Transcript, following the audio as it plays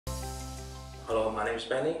Hello, my name is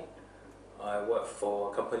Benny. I work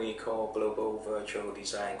for a company called Global Virtual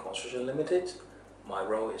Design Construction Limited. My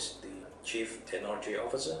role is the Chief Technology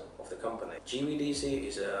Officer of the company. GVDC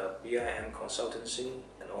is a BIM consultancy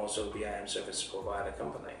and also BIM service provider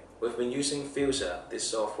company. We've been using Fuzor, this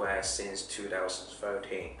software, since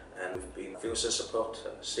 2013, and we've been Fuzor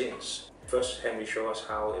supporter since. First, Henry showed us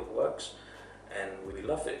how it works, and we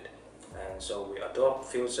love it. And so we adopt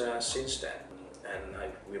Fuzor since then. And I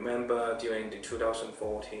remember during the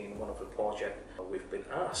 2014, one of the projects, we've been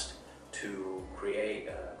asked to create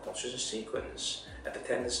a construction sequence at the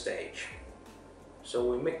tender stage.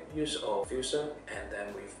 So we make use of Fuzor, and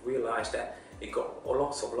then we've realized that it got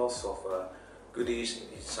lots of goodies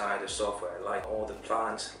inside the software, like all the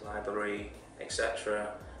plant library,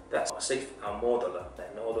 etc. That saves our modeler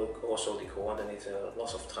and also the coordinator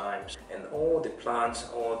lots of times, and all the plants,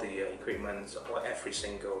 all the equipment, or every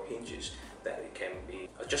single hinges, that it can be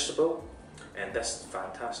adjustable, and that's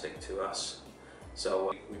fantastic to us.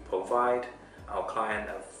 So we provide our client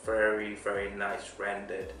a very nice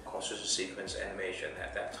rendered construction sequence animation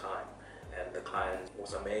at that time, and the client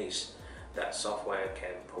was amazed that software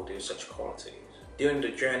can produce such quality. During the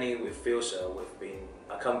journey with Fuzor, we've been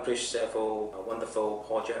accomplished several wonderful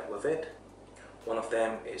projects with it. One of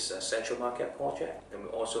them is a central market project, and we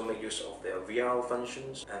also make use of the VR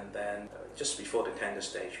functions. And then just before the tender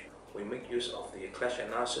stage, we make use of the clash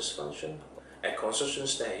analysis function. At construction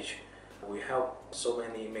stage, we help so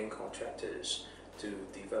many main contractors to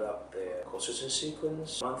develop their construction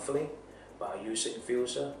sequence monthly by using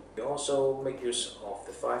Fuzor. We also make use of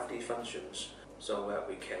the 5D functions so that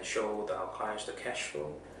we can show our clients the cash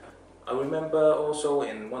flow. I remember also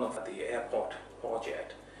in one of the airport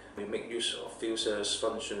project, we make use of Fuzor's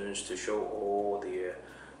functions to show all the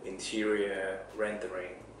interior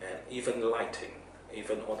rendering and even lighting,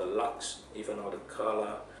 even all the lux, even all the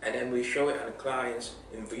color, and then we show it to the clients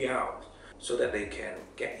in VR so that they can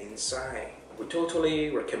get inside. We totally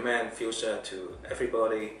recommend Fuzor to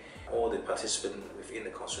everybody, all the participants within the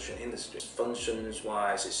construction industry. Functions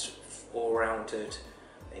wise, it's all-rounded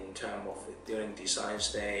in terms of during design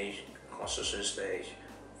stage, construction stage,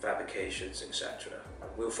 fabrications, etc.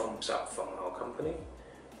 We'll thumbs up from our company,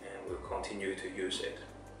 and we'll continue to use it.